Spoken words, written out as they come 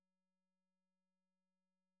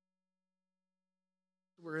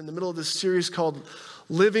We're in the middle of this series called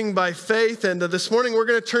Living by Faith, and this morning we're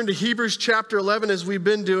going to turn to Hebrews chapter 11 as we've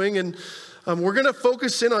been doing, and we're going to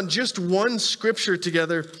focus in on just one scripture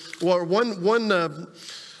together, or one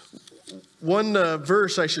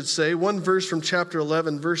verse, I should say, one verse from chapter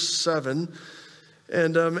 11, verse 7.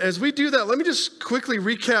 And as we do that, let me just quickly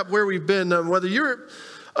recap where we've been. Whether you're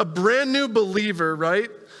a brand new believer,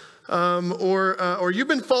 right? Or you've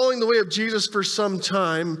been following the way of Jesus for some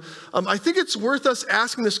time, I think it's worth us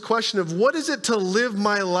asking this question of what is it to live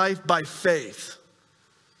my life by faith?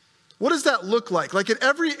 What does that look like? Like at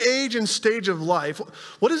every age and stage of life,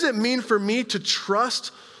 what does it mean for me to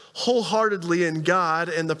trust wholeheartedly in God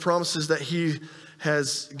and the promises that He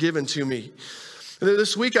has given to me?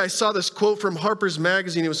 This week I saw this quote from Harper's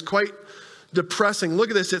Magazine. It was quite depressing. Look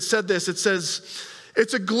at this. It said this. It says,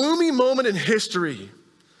 "It's a gloomy moment in history.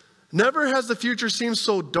 Never has the future seemed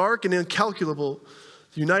so dark and incalculable.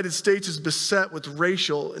 The United States is beset with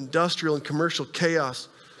racial, industrial, and commercial chaos,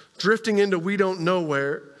 drifting into we don't know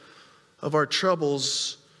where. Of our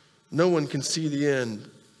troubles, no one can see the end."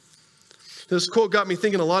 This quote got me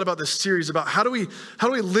thinking a lot about this series, about how do we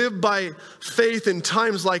live by faith in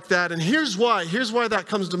times like that. And here's why that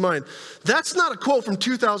comes to mind. That's not a quote from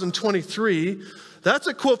 2023. That's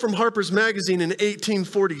a quote from Harper's Magazine in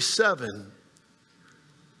 1847.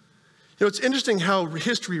 You know, it's interesting how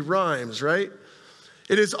history rhymes, right?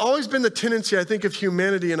 It has always been the tendency, I think, of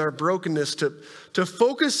humanity in our brokenness to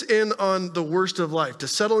focus in on the worst of life, to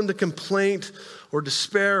settle into complaint or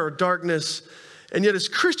despair or darkness. And yet as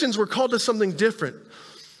Christians, we're called to something different.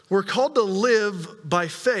 We're called to live by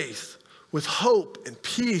faith with hope and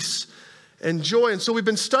peace and joy. And so we've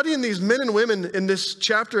been studying these men and women in this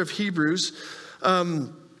chapter of Hebrews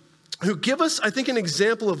who give us, I think, an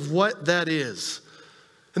example of what that is.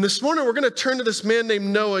 And this morning, we're going to turn to this man named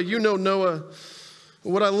Noah. You know Noah.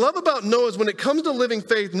 What I love about Noah is when it comes to living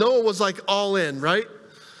faith, Noah was like all in, right?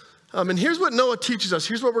 And here's what Noah teaches us.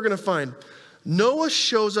 Here's what we're going to find. Noah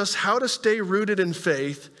shows us how to stay rooted in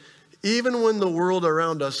faith even when the world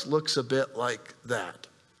around us looks a bit like that.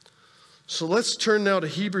 So let's turn now to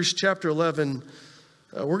Hebrews chapter 11.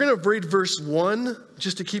 We're going to read verse 1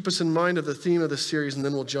 just to keep us in mind of the theme of the series, and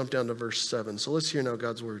then we'll jump down to verse 7. So let's hear now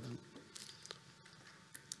God's word.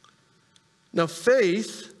 Now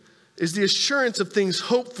faith is the assurance of things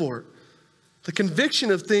hoped for, the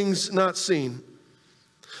conviction of things not seen.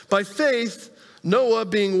 By faith, Noah,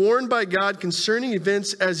 being warned by God concerning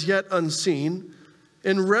events as yet unseen,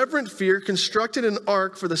 in reverent fear constructed an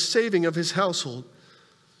ark for the saving of his household.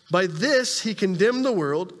 By this he condemned the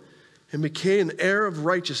world and became an heir of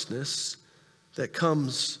righteousness that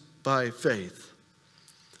comes by faith.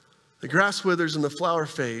 The grass withers and the flower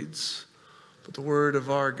fades, but the word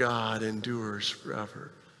of our God endures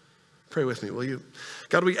forever. Pray with me, will you?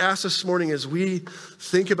 God, we ask this morning as we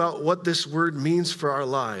think about what this word means for our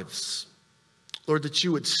lives, Lord, that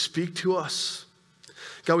you would speak to us.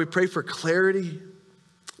 God, we pray for clarity.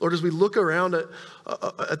 Lord, as we look around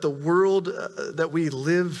at the world that we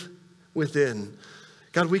live within,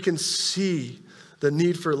 God, we can see the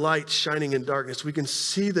need for light shining in darkness. We can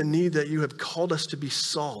see the need that you have called us to be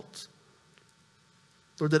salt.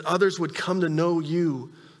 Lord, that others would come to know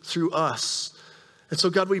you through us. And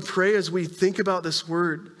so, God, we pray as we think about this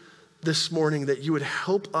word this morning that you would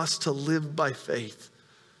help us to live by faith.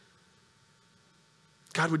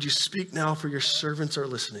 God, would you speak now, for your servants are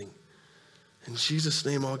listening. In Jesus'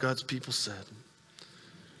 name, all God's people said,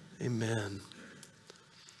 amen.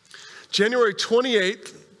 January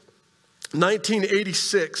 28th,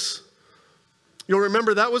 1986. You'll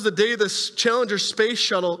remember that was the day this Challenger space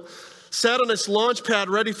shuttle sat on its launch pad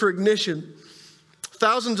ready for ignition.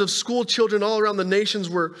 Thousands of school children all around the nations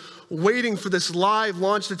were waiting for this live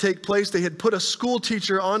launch to take place. They had put a school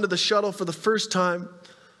teacher onto the shuttle for the first time.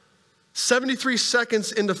 73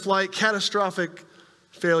 seconds into flight, catastrophic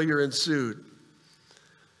failure ensued.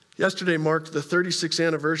 Yesterday marked the 36th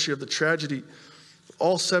anniversary of the tragedy.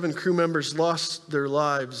 All 7 crew members lost their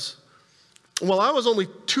lives. While I was only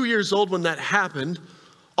 2 years old when that happened,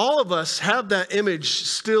 all of us have that image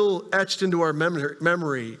still etched into our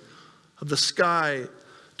memory of the sky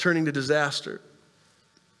turning to disaster.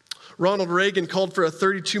 Ronald Reagan called for a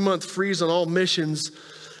 32-month freeze on all missions.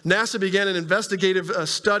 NASA began an investigative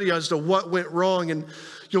study as to what went wrong. And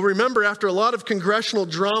you'll remember, after a lot of congressional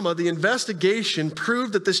drama, the investigation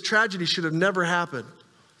proved that this tragedy should have never happened.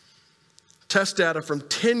 Test data from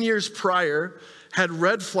 10 years prior had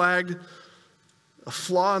red flagged a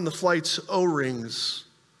flaw in the flight's O-rings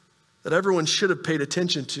that everyone should have paid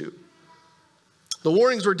attention to. The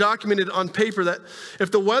warnings were documented on paper that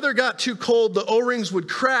if the weather got too cold, the O-rings would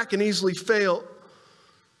crack and easily fail.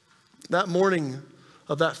 That morning,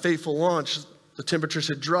 of that fateful launch, the temperatures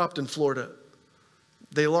had dropped in Florida.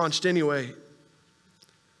 They launched anyway. You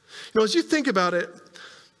know, as you think about it,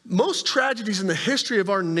 most tragedies in the history of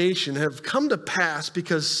our nation have come to pass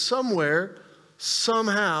because somewhere,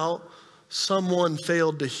 somehow, someone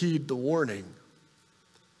failed to heed the warning.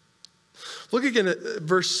 Look again at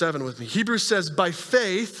verse 7 with me. Hebrews says, by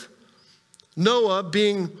faith, Noah,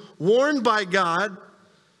 being warned by God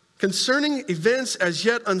concerning events as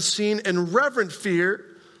yet unseen, in reverent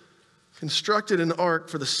fear, constructed an ark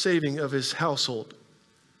for the saving of his household.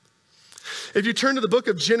 If you turn to the book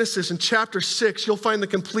of Genesis in chapter 6, you'll find the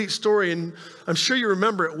complete story, and I'm sure you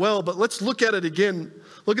remember it well, but let's look at it again.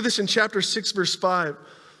 Look at this in chapter 6, verse 5. It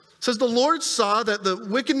says, the Lord saw that the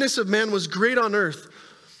wickedness of man was great on earth,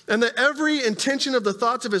 and that every intention of the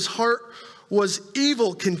thoughts of his heart was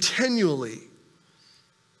evil continually.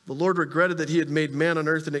 The Lord regretted that he had made man on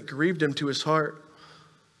earth, and it grieved him to his heart.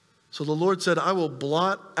 So the Lord said, I will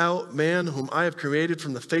blot out man whom I have created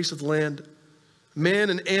from the face of the land, man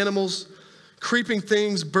and animals, creeping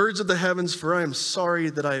things, birds of the heavens, for I am sorry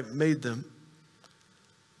that I made them.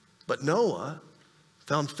 But Noah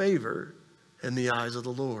found favor in the eyes of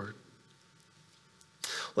the Lord.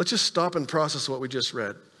 Let's just stop and process what we just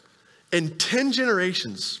read. In 10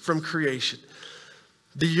 generations from creation,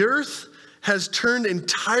 the earth has turned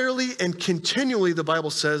entirely and continually, the Bible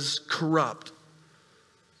says, corrupt.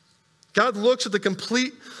 God looks at the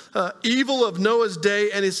complete evil of Noah's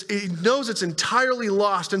day, and he knows it's entirely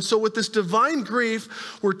lost. And so with this divine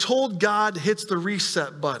grief, we're told God hits the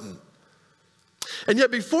reset button. And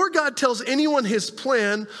yet before God tells anyone his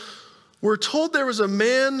plan, we're told there was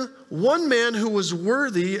one man who was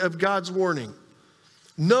worthy of God's warning.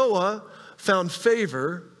 Noah found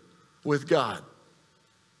favor with God.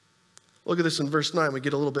 Look at this in verse 9. We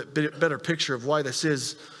get a little bit better picture of why this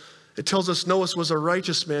is. It tells us Noah was a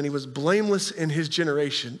righteous man. He was blameless in his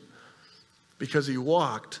generation because he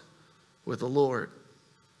walked with the Lord.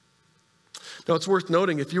 Now, it's worth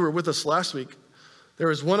noting, if you were with us last week, there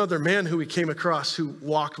was one other man who we came across who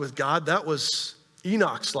walked with God. That was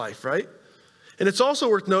Enoch's life, right? And it's also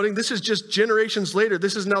worth noting, this is just generations later.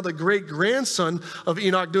 This is now the great-grandson of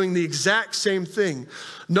Enoch doing the exact same thing.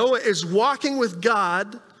 Noah is walking with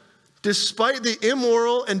God despite the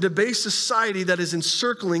immoral and debased society that is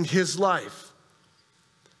encircling his life.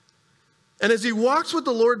 And as he walks with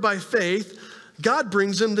the Lord by faith, God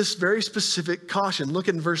brings him this very specific caution. Look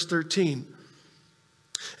at verse 13.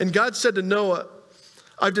 And God said to Noah,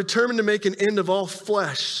 I've determined to make an end of all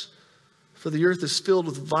flesh, for the earth is filled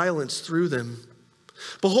with violence through them.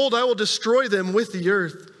 Behold, I will destroy them with the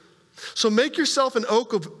earth. So make yourself an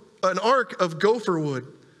ark of gopher wood.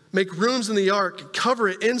 Make rooms in the ark, cover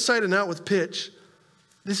it inside and out with pitch.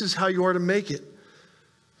 This is how you are to make it.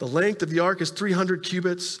 The length of the ark is 300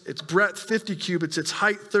 cubits, its breadth 50 cubits, its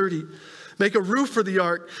height 30. Make a roof for the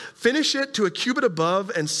ark, finish it to a cubit above,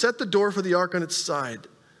 and set the door for the ark on its side.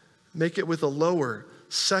 Make it with a lower,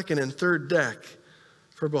 second, and third deck.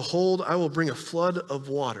 For behold, I will bring a flood of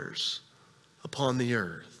waters upon the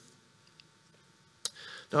earth.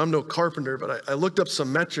 Now, I'm no carpenter, but I looked up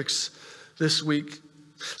some metrics this week.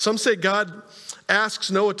 Some say God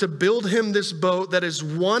asks Noah to build him this boat that is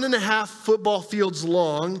 1.5 football fields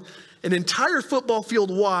long, an entire football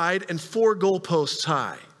field wide, and 4 goalposts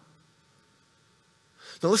high.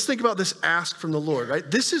 Now let's think about this ask from the Lord,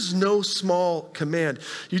 right? This is no small command.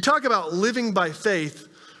 You talk about living by faith.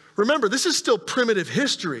 Remember, this is still primitive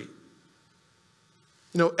history.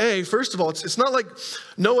 You know, first of all, it's not like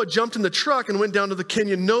Noah jumped in the truck and went down to the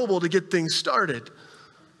Kenyan Noble to get things started.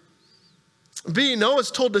 B,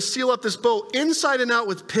 Noah's told to seal up this boat inside and out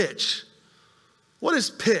with pitch. What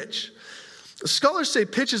is pitch? Scholars say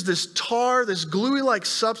pitch is this tar, this gluey-like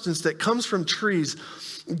substance that comes from trees.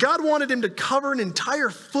 God wanted him to cover an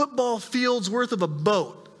entire football field's worth of a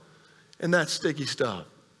boat in that sticky stuff.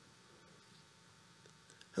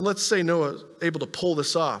 And let's say Noah's able to pull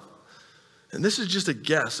this off. And this is just a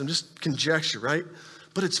guess, I'm just conjecture, right?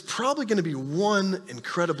 But it's probably going to be one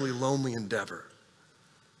incredibly lonely endeavor.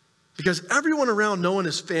 Because everyone around Noah and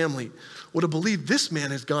his family would have believed this man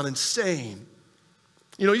has gone insane.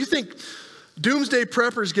 You know, you think doomsday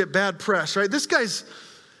preppers get bad press, right? This guy's,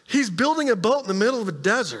 he's building a boat in the middle of a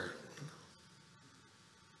desert.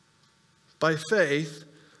 By faith,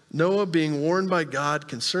 Noah, being warned by God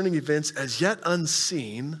concerning events as yet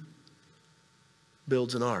unseen,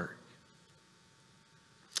 builds an ark.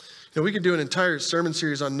 You know, we could do an entire sermon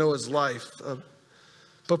series on Noah's life.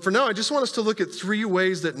 But for now, I just want us to look at 3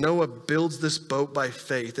 ways that Noah builds this boat by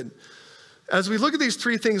faith. And as we look at these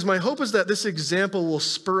 3 things, my hope is that this example will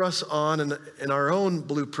spur us on in our own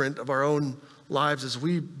blueprint of our own lives as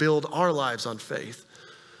we build our lives on faith.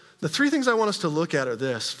 The three things I want us to look at are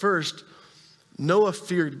this. First, Noah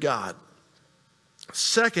feared God.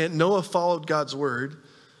 Second, Noah followed God's word.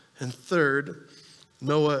 And third,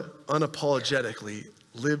 Noah unapologetically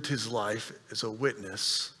lived his life as a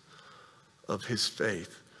witness of his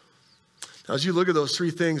faith. Now, as you look at those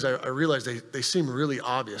three things, I realize they seem really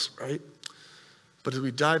obvious, right? But as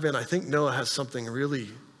we dive in, I think Noah has something really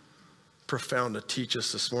profound to teach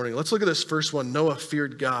us this morning. Let's look at this first one. Noah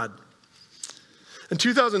feared God. In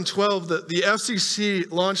 2012, the FCC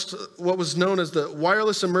launched what was known as the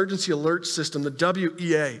Wireless Emergency Alert System, the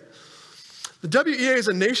WEA. The WEA is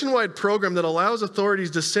a nationwide program that allows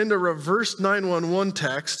authorities to send a reverse 911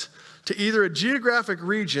 text to either a geographic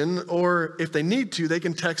region, or if they need to, they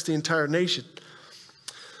can text the entire nation.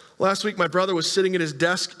 Last week, my brother was sitting at his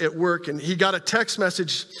desk at work, and he got a text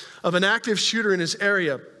message of an active shooter in his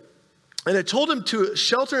area. And it told him to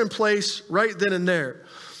shelter in place right then and there.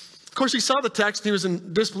 Of course, he saw the text, and he was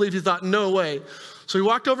in disbelief. He thought, no way. So he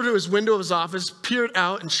walked over to his window of his office, peered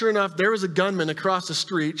out, and sure enough, there was a gunman across the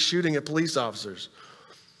street shooting at police officers.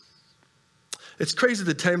 It's crazy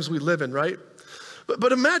the times we live in, right?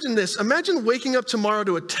 But imagine this. Imagine waking up tomorrow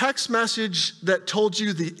to a text message that told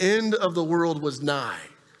you the end of the world was nigh.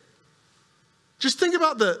 Just think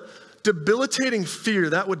about the debilitating fear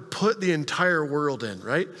that would put the entire world in,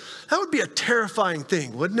 right? That would be a terrifying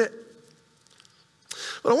thing, wouldn't it?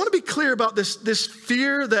 But I want to be clear about this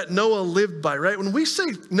fear that Noah lived by, right? When we say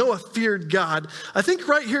Noah feared God, I think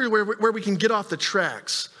right here where we can get off the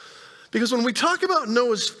tracks. Because when we talk about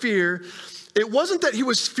Noah's fear, it wasn't that he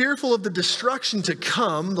was fearful of the destruction to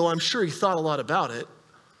come, though I'm sure he thought a lot about it.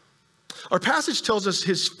 Our passage tells us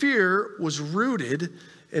his fear was rooted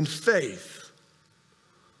in faith.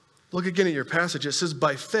 Look again at your passage. It says,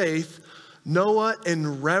 by faith, Noah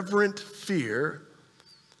in reverent fear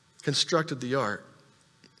constructed the ark.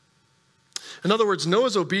 In other words,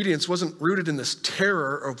 Noah's obedience wasn't rooted in this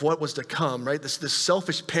terror of what was to come, right? This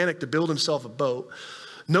selfish panic to build himself a boat.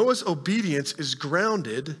 Noah's obedience is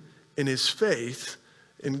grounded in his faith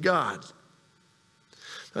in God.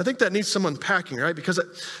 I think that needs some unpacking, right? Because I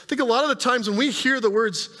think a lot of the times when we hear the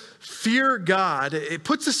words fear God, it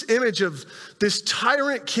puts this image of this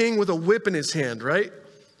tyrant king with a whip in his hand, right?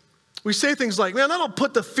 We say things like, man, that'll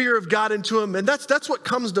put the fear of God into him, and that's what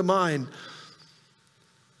comes to mind.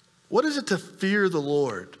 What is it to fear the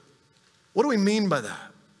Lord? What do we mean by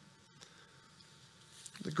that?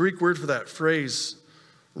 The Greek word for that phrase,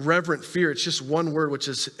 reverent fear, it's just one word, which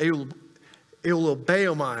is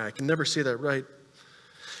eulobeomai. I can never say that right.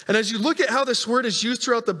 And as you look at how this word is used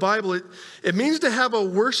throughout the Bible, it means to have a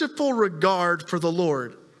worshipful regard for the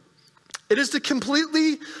Lord. It is to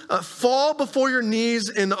completely fall before your knees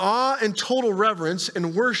in awe and total reverence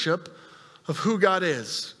and worship of who God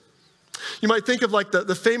is. You might think of like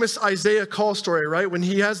the famous Isaiah call story, right? When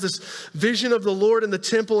he has this vision of the Lord in the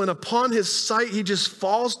temple, and upon his sight, he just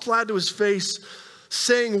falls flat to his face,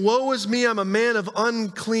 saying, woe is me, I'm a man of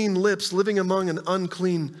unclean lips, living among an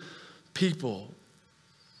unclean people.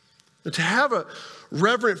 And to have a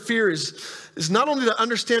reverent fear is not only to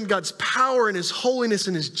understand God's power and his holiness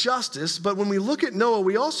and his justice, but when we look at Noah,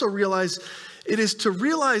 we also realize it is to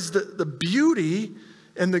realize the beauty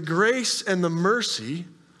and the grace and the mercy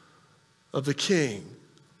of the king.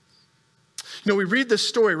 You know, we read this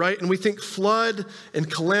story, right? And we think flood and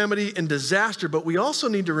calamity and disaster, but we also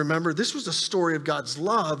need to remember this was a story of God's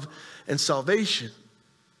love and salvation.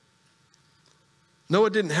 Noah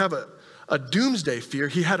didn't have a doomsday fear.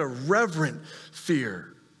 He had a reverent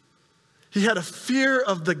fear. He had a fear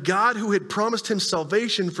of the God who had promised him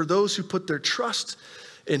salvation for those who put their trust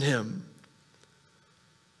in him.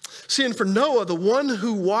 See, and for Noah, the one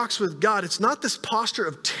who walks with God, it's not this posture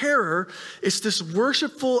of terror, it's this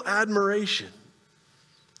worshipful admiration.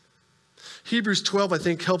 Hebrews 12, I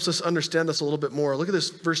think, helps us understand this a little bit more. Look at this,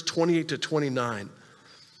 verse 28 to 29.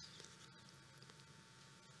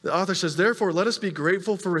 The author says, therefore, let us be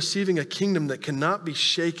grateful for receiving a kingdom that cannot be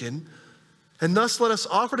shaken, and thus let us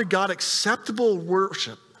offer to God acceptable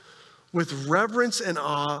worship with reverence and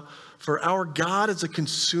awe, for our God is a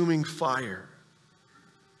consuming fire.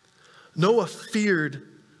 Noah feared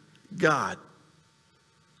God.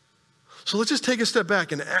 So let's just take a step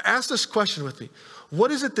back and ask this question with me.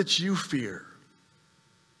 What is it that you fear?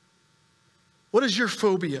 What is your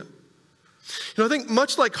phobia? You know, I think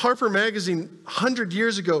much like Harper Magazine 100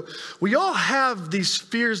 years ago, we all have these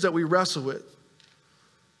fears that we wrestle with.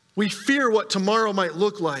 We fear what tomorrow might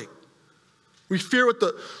look like. We fear what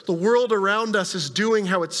the world around us is doing,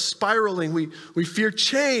 how it's spiraling. We fear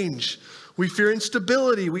change. We fear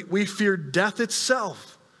instability. We fear death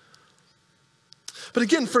itself. But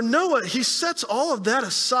again, for Noah, he sets all of that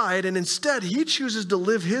aside, and instead he chooses to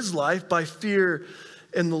live his life by fear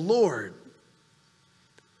in the Lord.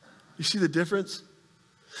 You see the difference?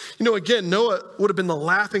 Again, Noah would have been the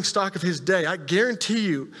laughing stock of his day. I guarantee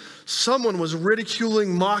you, someone was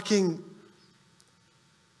ridiculing, mocking,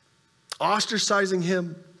 ostracizing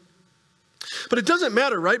him. But it doesn't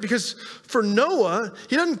matter, right? Because for Noah,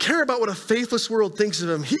 he doesn't care about what a faithless world thinks of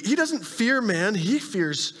him. He doesn't fear man, he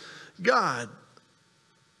fears God.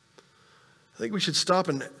 I think we should stop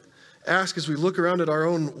and ask as we look around at our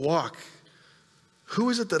own walk, who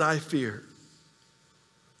is it that I fear?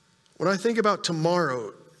 When I think about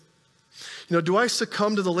tomorrow, do I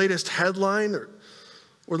succumb to the latest headline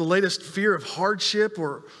or the latest fear of hardship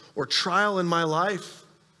or trial in my life?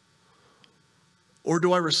 Or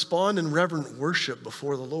do I respond in reverent worship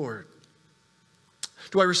before the Lord?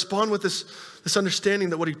 Do I respond with this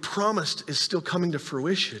understanding that what he promised is still coming to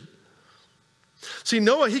fruition? See,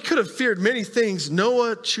 Noah, he could have feared many things.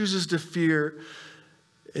 Noah chooses to fear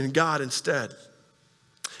in God instead.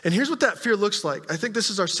 And here's what that fear looks like. I think this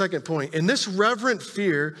is our second point. In this reverent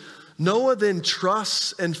fear, Noah then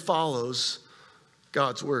trusts and follows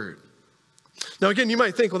God's word. Now, again, you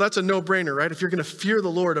might think, well, that's a no-brainer, right? If you're going to fear the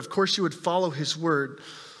Lord, of course you would follow his word.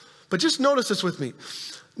 But just notice this with me.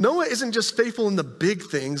 Noah isn't just faithful in the big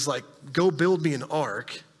things like go build me an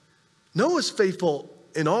ark. Noah's faithful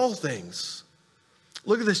in all things.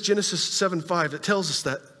 Look at this, Genesis 7:5. It tells us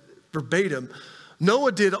that verbatim.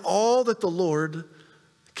 Noah did all that the Lord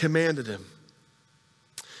commanded him.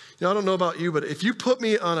 I don't know about you, but if you put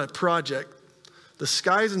me on a project, the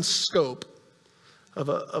size and scope of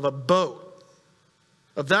a boat,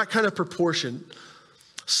 of that kind of proportion,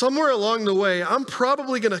 somewhere along the way, I'm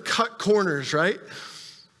probably going to cut corners, right?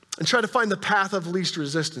 And try to find the path of least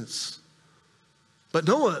resistance. But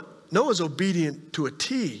Noah's obedient to a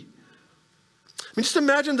T. Just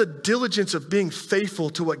imagine the diligence of being faithful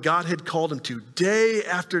to what God had called him to, day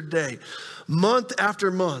after day, month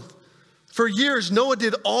after month. For years, Noah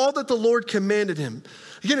did all that the Lord commanded him.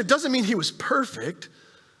 Again, it doesn't mean he was perfect,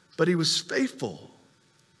 but he was faithful.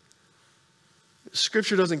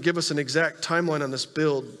 Scripture doesn't give us an exact timeline on this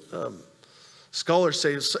build. Scholars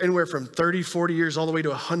say it's anywhere from 30, 40 years all the way to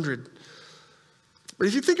 100. But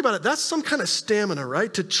if you think about it, that's some kind of stamina,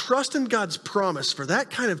 right? To trust in God's promise for that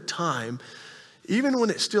kind of time, even when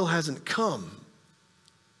it still hasn't come.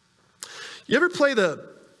 You ever play the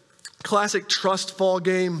classic trust fall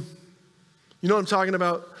game? You know what I'm talking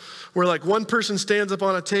about? Where like one person stands up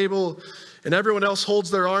on a table and everyone else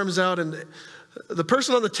holds their arms out and the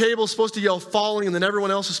person on the table is supposed to yell falling and then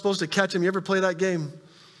everyone else is supposed to catch him. You ever play that game?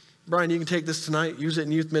 Brian, you can take this tonight, use it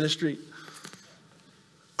in youth ministry.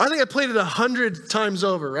 I think I played it 100 times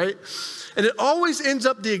over, right? And it always ends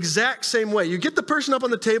up the exact same way. You get the person up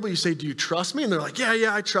on the table, you say, do you trust me? And they're like,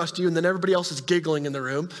 yeah, I trust you. And then everybody else is giggling in the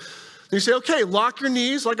room. And you say, okay, lock your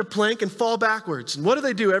knees like a plank and fall backwards. And what do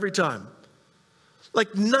they do every time?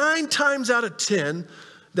 Like 9 times out of 10,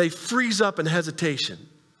 they freeze up in hesitation.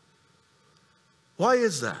 Why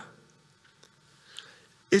is that?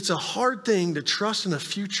 It's a hard thing to trust in a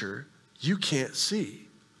future you can't see.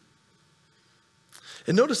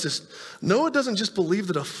 And notice this, Noah doesn't just believe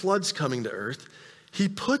that a flood's coming to earth. He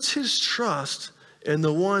puts his trust in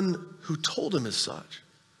the one who told him as such.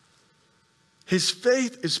 His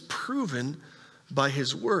faith is proven by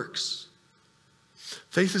his works.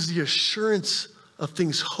 Faith is the assurance of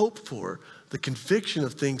things hoped for, the conviction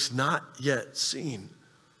of things not yet seen.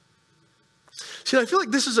 See, I feel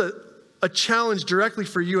like this is a challenge directly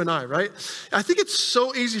for you and I, right? I think it's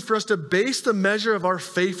so easy for us to base the measure of our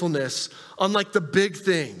faithfulness on like the big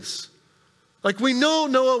things. Like we know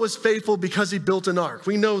Noah was faithful because he built an ark.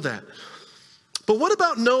 We know that. But what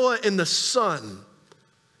about Noah in the sun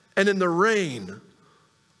and in the rain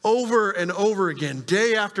over and over again,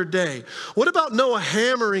 day after day? What about Noah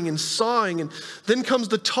hammering and sawing and then comes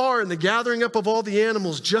the tar and the gathering up of all the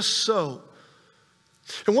animals just so?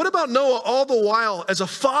 And what about Noah all the while as a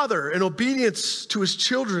father in obedience to his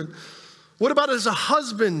children? What about as a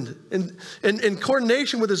husband in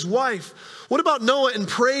coordination with his wife? What about Noah in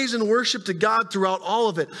praise and worship to God throughout all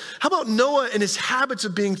of it? How about Noah and his habits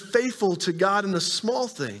of being faithful to God in the small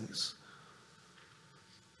things?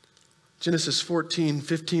 Genesis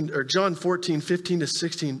 14:15, or John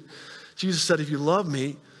 14:15-16, Jesus said, if you love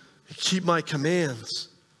me, keep my commands.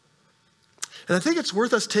 And I think it's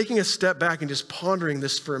worth us taking a step back and just pondering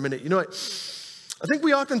this for a minute. You know what? I think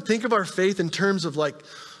we often think of our faith in terms of like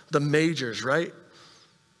the majors, right?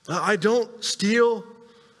 I don't steal.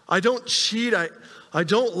 I don't cheat. I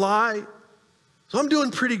don't lie. So I'm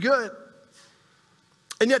doing pretty good.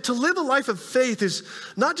 And yet to live a life of faith is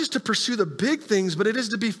not just to pursue the big things, but it is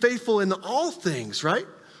to be faithful in all things, right?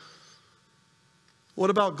 What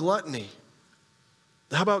about gluttony?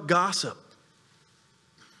 How about gossip?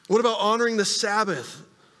 What about honoring the Sabbath,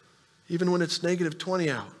 even when it's negative 20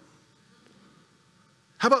 out?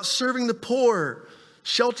 How about serving the poor,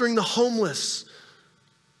 sheltering the homeless?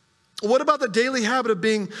 What about the daily habit of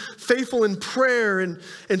being faithful in prayer and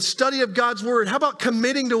study of God's word? How about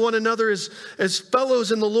committing to one another as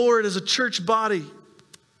fellows in the Lord, as a church body?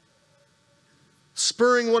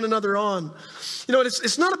 Spurring one another on. You know,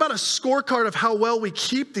 it's not about a scorecard of how well we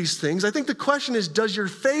keep these things. I think the question is, does your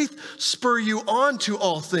faith spur you on to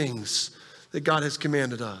all things that God has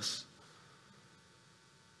commanded us?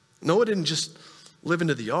 Noah didn't just live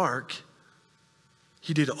into the ark.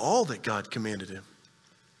 He did all that God commanded him.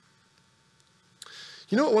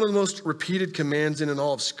 You know what one of the most repeated commands in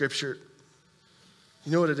all of Scripture?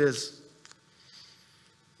 You know what it is?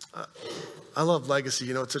 I love Legacy.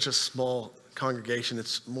 You know, it's such a small congregation.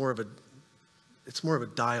 It's more of a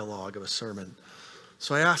dialogue of a sermon.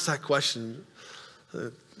 So I asked that question.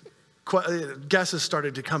 Guesses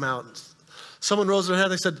started to come out. Someone rose their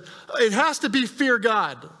hand. They said, "It has to be fear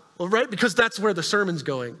God." Well, right, because that's where the sermon's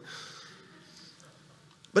going.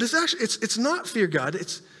 But it's not fear God.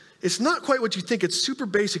 It's not quite what you think. It's super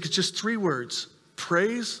basic. It's just 3 words.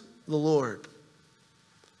 Praise the Lord.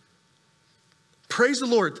 Praise the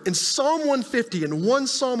Lord. In Psalm 150, in one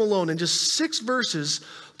psalm alone, in just 6 verses,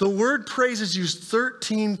 the word praise is used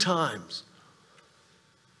 13 times.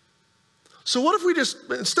 So what if we just,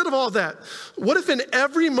 instead of all of that, what if in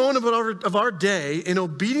every moment of our day, in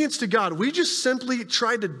obedience to God, we just simply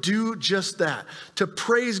tried to do just that, to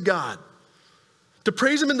praise God, to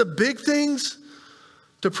praise Him in the big things,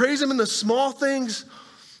 to praise Him in the small things,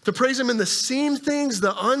 to praise Him in the seen things,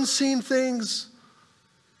 the unseen things,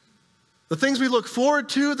 the things we look forward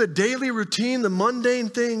to, the daily routine, the mundane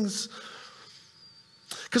things.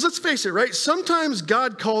 Because let's face it, right? Sometimes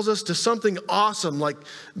God calls us to something awesome, like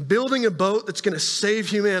building a boat that's going to save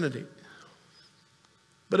humanity.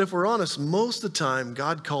 But if we're honest, most of the time,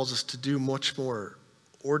 God calls us to do much more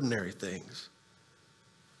ordinary things.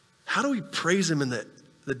 How do we praise Him in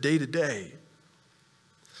the day-to-day?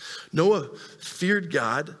 Noah feared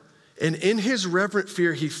God, and in his reverent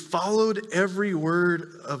fear, he followed every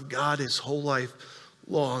word of God his whole life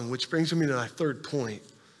long, which brings me to my 3rd point.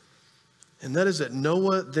 And that is that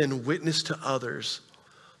Noah then witnessed to others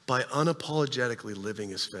by unapologetically living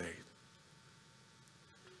his faith.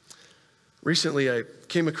 Recently, I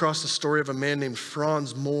came across the story of a man named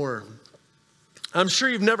Franz Moore. I'm sure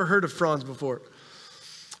you've never heard of Franz before.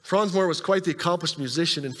 Franz Moore was quite the accomplished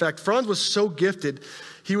musician. In fact, Franz was so gifted,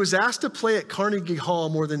 he was asked to play at Carnegie Hall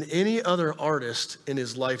more than any other artist in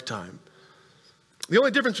his lifetime. The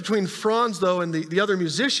only difference between Franz, though, and the other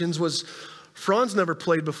musicians was Franz never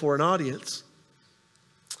played before an audience.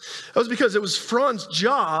 That was because it was Franz's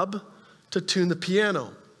job to tune the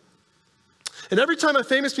piano. And every time a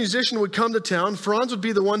famous musician would come to town, Franz would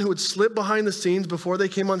be the one who would slip behind the scenes before they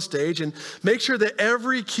came on stage and make sure that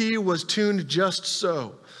every key was tuned just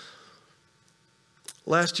so.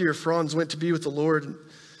 Last year, Franz went to be with the Lord.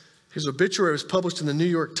 His obituary was published in the New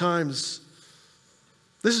York Times.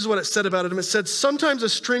 This is what it said about him. It said, sometimes a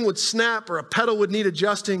string would snap or a pedal would need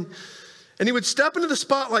adjusting, and he would step into the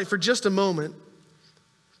spotlight for just a moment,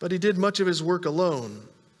 but he did much of his work alone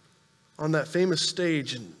on that famous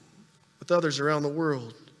stage and with others around the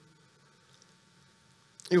world.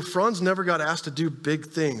 You know, Franz never got asked to do big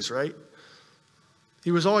things, right?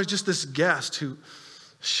 He was always just this guest who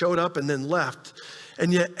showed up and then left.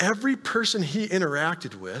 And yet every person he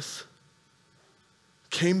interacted with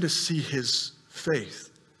came to see his faith.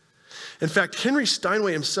 In fact, Henry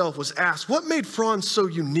Steinway himself was asked, what made Franz so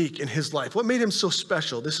unique in his life? What made him so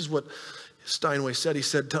special? This is what Steinway said. He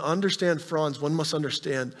said, to understand Franz, one must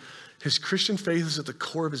understand his Christian faith is at the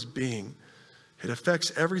core of his being. It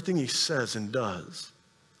affects everything he says and does.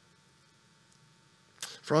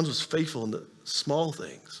 Franz was faithful in the small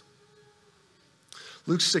things.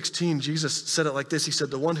 Luke 16, Jesus said it like this. He said,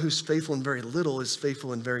 the one who's faithful in very little is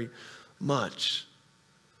faithful in very much.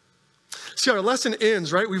 See, our lesson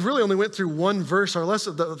ends, right? We've really only went through one verse. Our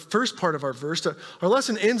lesson, the first part of our verse. Our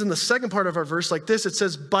lesson ends in the second part of our verse like this. It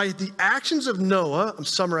says, by the actions of Noah, I'm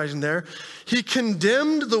summarizing there, he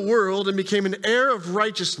condemned the world and became an heir of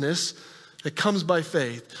righteousness that comes by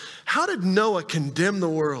faith. How did Noah condemn the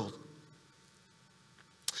world?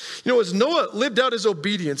 You know, as Noah lived out his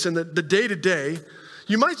obedience in the day-to-day,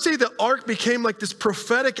 you might say the ark became like this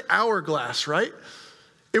prophetic hourglass, right?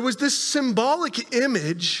 It was this symbolic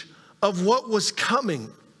image of what was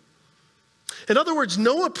coming. In other words,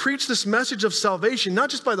 Noah preached this message of salvation, not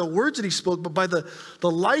just by the words that he spoke, but by the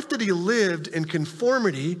life that he lived in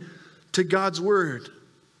conformity to God's word.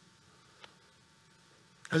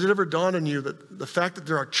 Has it ever dawned on you that the fact that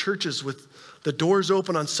there are churches with the doors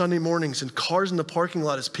open on Sunday mornings and cars in the parking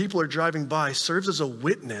lot as people are driving by serves as a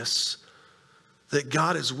witness that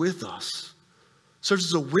God is with us? Serves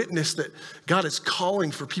as a witness that God is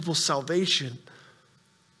calling for people's salvation.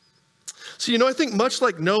 So, I think much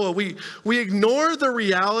like Noah, we ignore the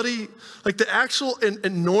reality, like the actual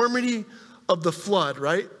enormity of the flood,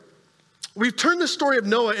 right? We've turned the story of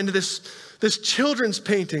Noah into this children's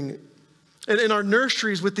painting and in our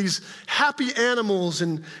nurseries with these happy animals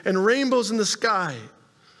and rainbows in the sky.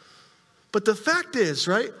 But the fact is,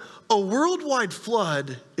 right, a worldwide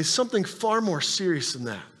flood is something far more serious than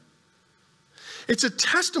that. It's a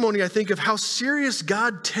testimony, I think, of how serious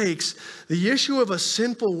God takes the issue of a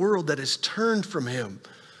sinful world that has turned from him.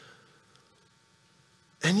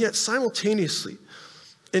 And yet simultaneously,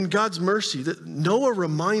 in God's mercy, that Noah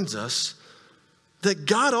reminds us that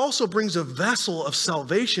God also brings a vessel of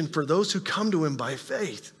salvation for those who come to him by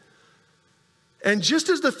faith. And just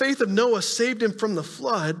as the faith of Noah saved him from the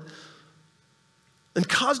flood and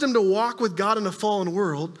caused him to walk with God in a fallen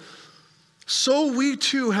world, so we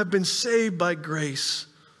too have been saved by grace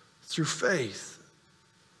through faith.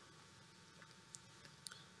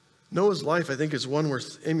 Noah's life, I think, is one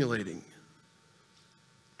worth emulating.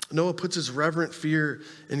 Noah puts his reverent fear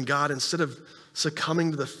in God instead of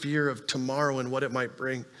succumbing to the fear of tomorrow and what it might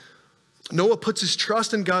bring. Noah puts his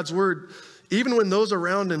trust in God's word, even when those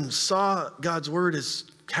around him saw God's word as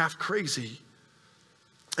half crazy.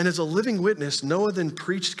 And as a living witness, Noah then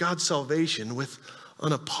preached God's salvation with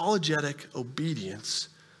unapologetic obedience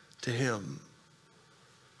to him.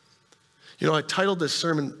 I titled this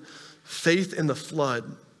sermon, Faith in the Flood.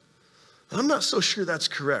 I'm not so sure that's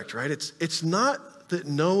correct, right? It's not that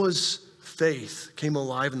Noah's faith came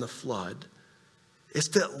alive in the flood. It's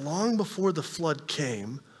that long before the flood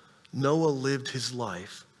came, Noah lived his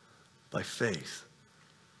life by faith.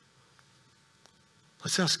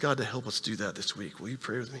 Let's ask God to help us do that this week. Will you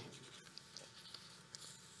pray with me?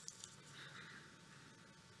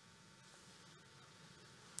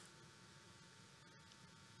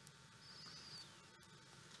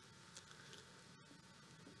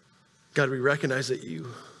 God, we recognize that you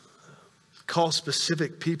call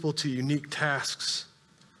specific people to unique tasks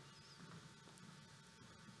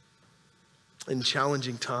in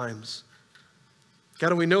challenging times. God,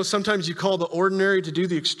 and we know sometimes you call the ordinary to do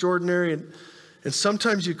the extraordinary, and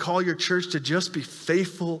sometimes you call your church to just be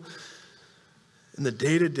faithful in the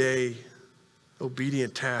day-to-day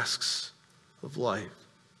obedient tasks of life.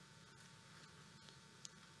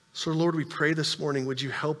 So Lord, we pray this morning, would you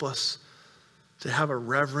help us to have a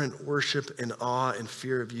reverent worship and awe and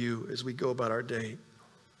fear of you as we go about our day.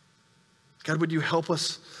 God, would you help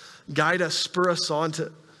us, guide us, spur us on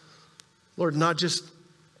to, Lord, not just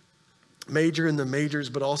major in the majors,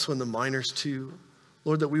 but also in the minors too.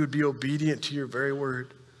 Lord, that we would be obedient to your very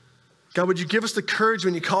word. God, would you give us the courage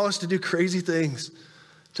when you call us to do crazy things,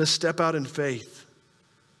 to step out in faith.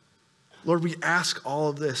 Lord, we ask all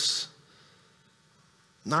of this,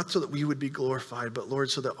 not so that we would be glorified, but Lord,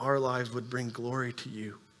 so that our lives would bring glory to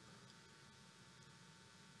you.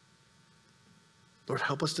 Lord,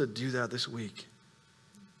 help us to do that this week.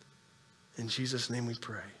 In Jesus' name we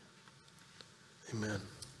pray. Amen.